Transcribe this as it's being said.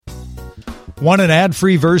Want an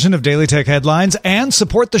ad-free version of Daily Tech Headlines and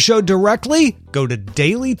support the show directly? Go to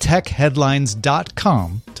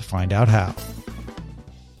dailytechheadlines.com to find out how.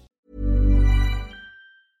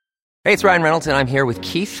 Hey, it's Ryan Reynolds, and I'm here with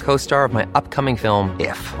Keith, co-star of my upcoming film,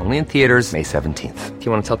 If, only in theaters May 17th. Do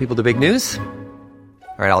you want to tell people the big news?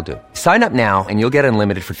 All right, I'll do it. Sign up now and you'll get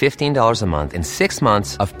unlimited for $15 a month and 6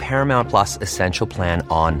 months of Paramount Plus Essential Plan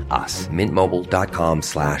on us.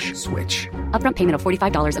 MintMobile.com/switch. Upfront payment of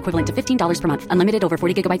 $45 equivalent to $15 per month. Unlimited over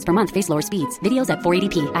 40 gigabytes per month. Face lower speeds. Videos at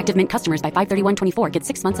 480p. Active Mint customers by 531.24 get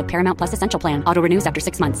 6 months of Paramount Plus Essential Plan. Auto renews after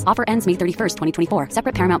 6 months. Offer ends May 31st, 2024.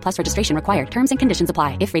 Separate Paramount Plus registration required. Terms and conditions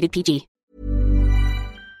apply if rated PG.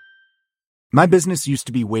 My business used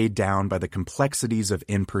to be weighed down by the complexities of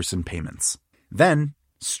in-person payments. Then,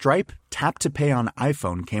 Stripe Tap to Pay on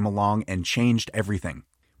iPhone came along and changed everything.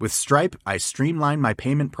 With Stripe, I streamlined my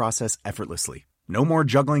payment process effortlessly. No more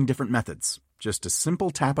juggling different methods. Just a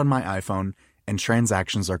simple tap on my iPhone and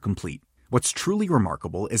transactions are complete. What's truly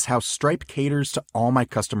remarkable is how Stripe caters to all my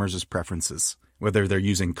customers' preferences. Whether they're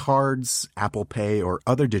using cards, Apple Pay, or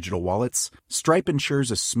other digital wallets, Stripe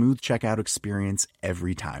ensures a smooth checkout experience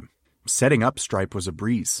every time. Setting up Stripe was a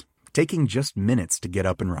breeze, taking just minutes to get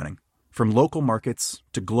up and running. From local markets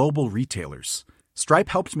to global retailers, Stripe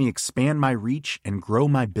helped me expand my reach and grow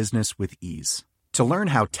my business with ease. To learn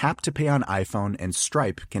how Tap to Pay on iPhone and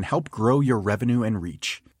Stripe can help grow your revenue and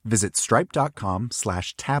reach, visit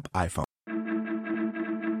stripe.com/tapiphone.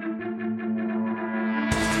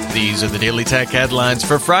 These are the Daily Tech Headlines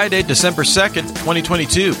for Friday, December 2nd,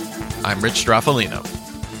 2022. I'm Rich Straffolino.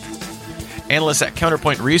 Analysts at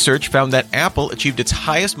Counterpoint Research found that Apple achieved its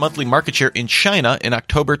highest monthly market share in China in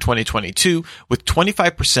October 2022 with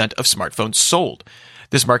 25% of smartphones sold.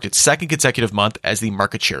 This marked its second consecutive month as the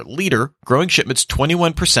market share leader, growing shipments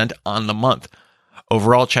 21% on the month.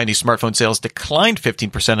 Overall, Chinese smartphone sales declined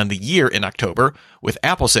 15% on the year in October, with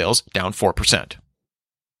Apple sales down 4%.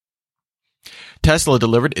 Tesla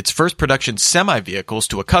delivered its first production semi-vehicles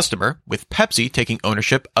to a customer, with Pepsi taking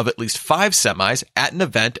ownership of at least 5 semis at an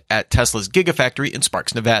event at Tesla's Gigafactory in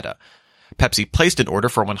Sparks, Nevada. Pepsi placed an order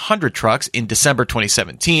for 100 trucks in December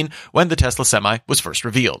 2017 when the Tesla Semi was first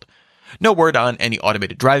revealed. No word on any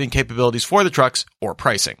automated driving capabilities for the trucks or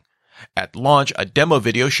pricing. At launch, a demo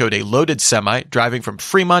video showed a loaded semi driving from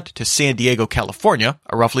Fremont to San Diego, California,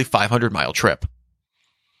 a roughly 500-mile trip.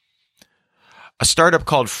 A startup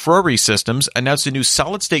called Frori Systems announced a new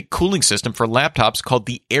solid-state cooling system for laptops called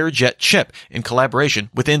the AirJet chip in collaboration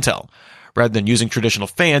with Intel. Rather than using traditional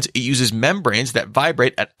fans, it uses membranes that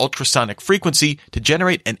vibrate at ultrasonic frequency to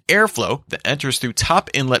generate an airflow that enters through top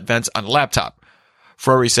inlet vents on a laptop.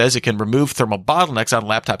 Frori says it can remove thermal bottlenecks on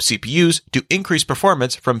laptop CPUs to increase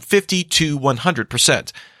performance from 50 to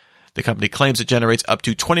 100%. The company claims it generates up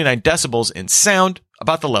to 29 decibels in sound,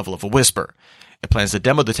 about the level of a whisper. It plans to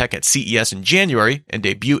demo the tech at CES in January and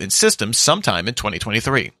debut in systems sometime in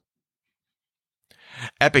 2023.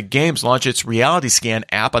 Epic Games launched its Reality Scan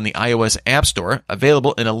app on the iOS App Store,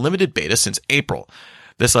 available in a limited beta since April.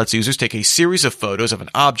 This lets users take a series of photos of an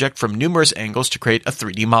object from numerous angles to create a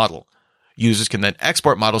 3D model. Users can then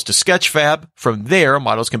export models to Sketchfab. From there,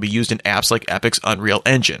 models can be used in apps like Epic's Unreal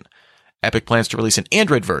Engine. Epic plans to release an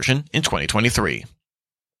Android version in 2023.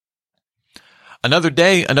 Another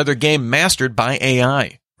day, another game mastered by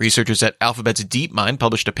AI. Researchers at Alphabet's DeepMind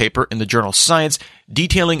published a paper in the journal Science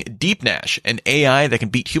detailing DeepNash, an AI that can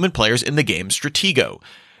beat human players in the game Stratego.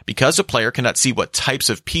 Because a player cannot see what types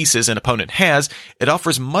of pieces an opponent has, it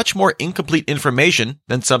offers much more incomplete information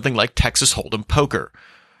than something like Texas Hold'em poker.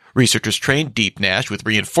 Researchers trained DeepNash with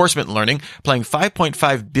reinforcement learning, playing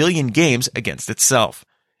 5.5 billion games against itself.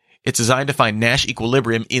 It's designed to find Nash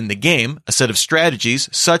equilibrium in the game, a set of strategies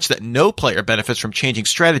such that no player benefits from changing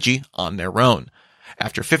strategy on their own.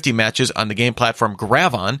 After 50 matches on the game platform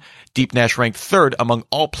Gravon, DeepNash ranked third among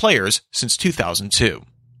all players since 2002.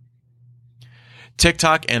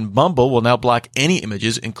 TikTok and Bumble will now block any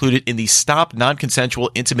images included in the Stop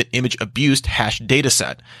Non-Consensual Intimate Image Abuse hash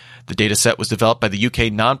dataset. The dataset was developed by the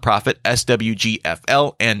UK nonprofit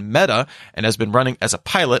SWGFL and Meta and has been running as a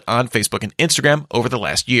pilot on Facebook and Instagram over the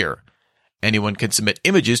last year. Anyone can submit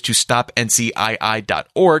images to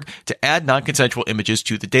stopncii.org to add non-consensual images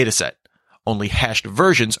to the dataset. Only hashed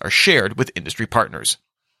versions are shared with industry partners.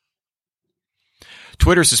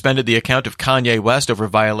 Twitter suspended the account of Kanye West over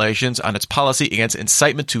violations on its policy against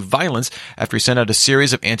incitement to violence after he sent out a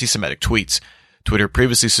series of anti-Semitic tweets. Twitter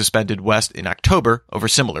previously suspended West in October over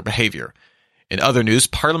similar behavior. In other news,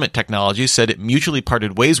 Parliament Technologies said it mutually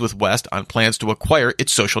parted ways with West on plans to acquire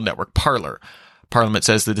its social network Parler. Parliament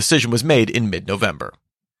says the decision was made in mid-November.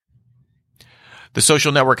 The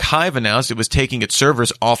social network Hive announced it was taking its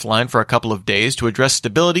servers offline for a couple of days to address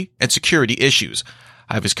stability and security issues.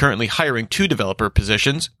 Hive is currently hiring 2 developer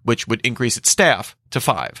positions, which would increase its staff to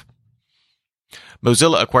 5.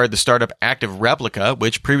 Mozilla acquired the startup Active Replica,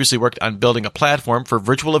 which previously worked on building a platform for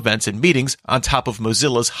virtual events and meetings on top of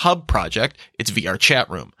Mozilla's Hub project, its VR chat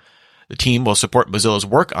room. The team will support Mozilla's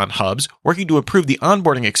work on hubs, working to improve the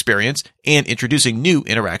onboarding experience and introducing new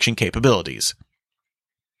interaction capabilities.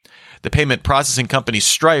 The payment processing company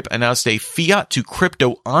Stripe announced a fiat to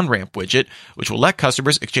crypto on-ramp widget, which will let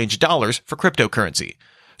customers exchange dollars for cryptocurrency.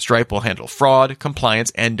 Stripe will handle fraud,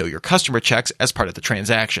 compliance, and know your customer checks as part of the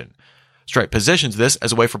transaction. Stripe positions this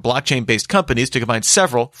as a way for blockchain-based companies to combine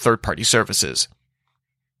several third-party services.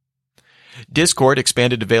 Discord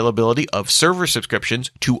expanded availability of server subscriptions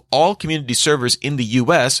to all community servers in the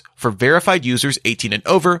U.S. for verified users 18 and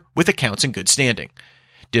over with accounts in good standing.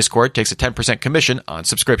 Discord takes a 10% commission on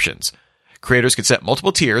subscriptions. Creators can set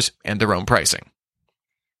multiple tiers and their own pricing.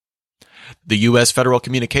 The U.S. Federal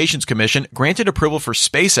Communications Commission granted approval for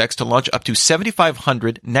SpaceX to launch up to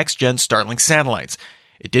 7,500 next-gen Starlink satellites.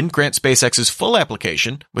 It didn't grant SpaceX's full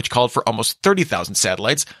application, which called for almost 30,000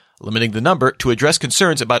 satellites, limiting the number to address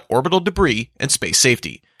concerns about orbital debris and space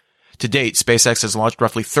safety. To date, SpaceX has launched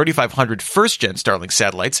roughly 3,500 first-gen Starlink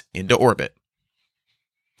satellites into orbit.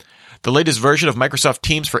 The latest version of Microsoft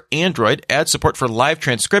Teams for Android adds support for live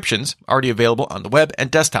transcriptions, already available on the web and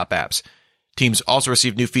desktop apps. Teams also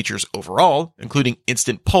received new features overall, including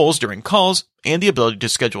instant polls during calls and the ability to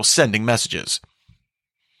schedule sending messages.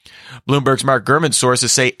 Bloomberg's Mark Gurman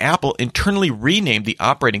sources say Apple internally renamed the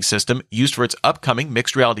operating system used for its upcoming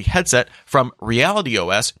mixed reality headset from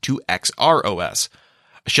RealityOS to XROS.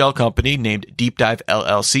 A shell company named Deep Dive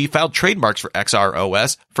LLC filed trademarks for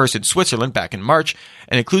XROS, first in Switzerland back in March,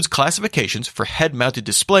 and includes classifications for head-mounted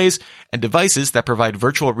displays and devices that provide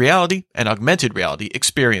virtual reality and augmented reality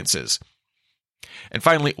experiences. And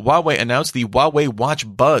finally, Huawei announced the Huawei Watch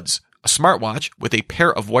Buds, a smartwatch with a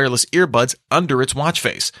pair of wireless earbuds under its watch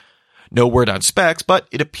face. No word on specs, but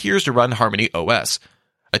it appears to run Harmony OS.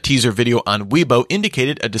 A teaser video on Weibo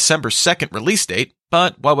indicated a December 2nd release date,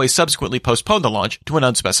 but Huawei subsequently postponed the launch to an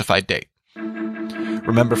unspecified date.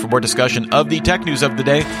 Remember, for more discussion of the tech news of the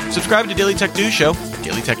day, subscribe to Daily Tech News Show at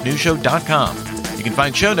dailytechnewsshow.com. You can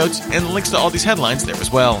find show notes and links to all these headlines there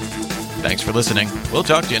as well. Thanks for listening. We'll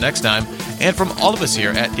talk to you next time. And from all of us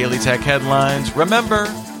here at Daily Tech Headlines, remember,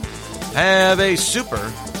 have a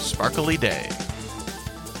super sparkly day.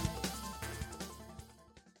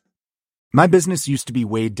 My business used to be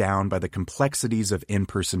weighed down by the complexities of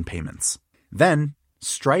in-person payments. Then,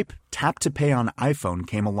 Stripe Tap to Pay on iPhone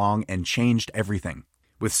came along and changed everything.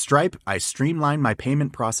 With Stripe, I streamlined my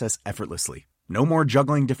payment process effortlessly. No more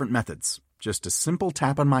juggling different methods. Just a simple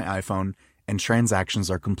tap on my iPhone and transactions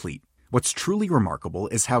are complete. What's truly remarkable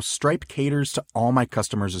is how Stripe caters to all my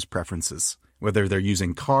customers' preferences. Whether they're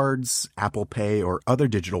using cards, Apple Pay, or other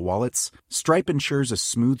digital wallets, Stripe ensures a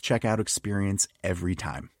smooth checkout experience every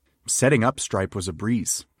time. Setting up Stripe was a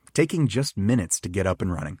breeze, taking just minutes to get up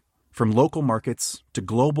and running. From local markets to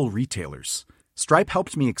global retailers, Stripe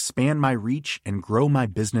helped me expand my reach and grow my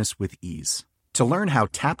business with ease. To learn how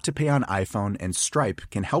Tap to Pay on iPhone and Stripe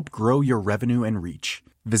can help grow your revenue and reach,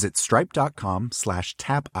 visit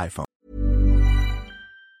stripe.com/tapiphone.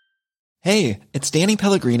 Hey, it's Danny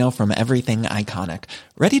Pellegrino from Everything Iconic.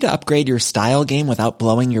 Ready to upgrade your style game without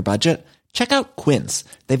blowing your budget? Check out Quince.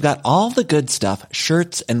 They've got all the good stuff,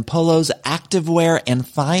 shirts and polos, activewear, and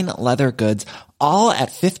fine leather goods, all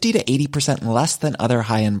at 50 to 80% less than other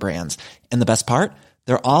high-end brands. And the best part?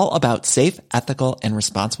 They're all about safe, ethical, and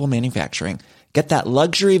responsible manufacturing. Get that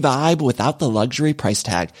luxury vibe without the luxury price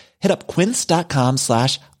tag. Hit up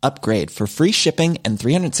quince.com/upgrade for free shipping and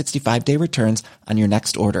 365-day returns on your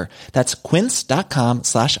next order. That's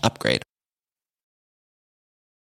quince.com/upgrade.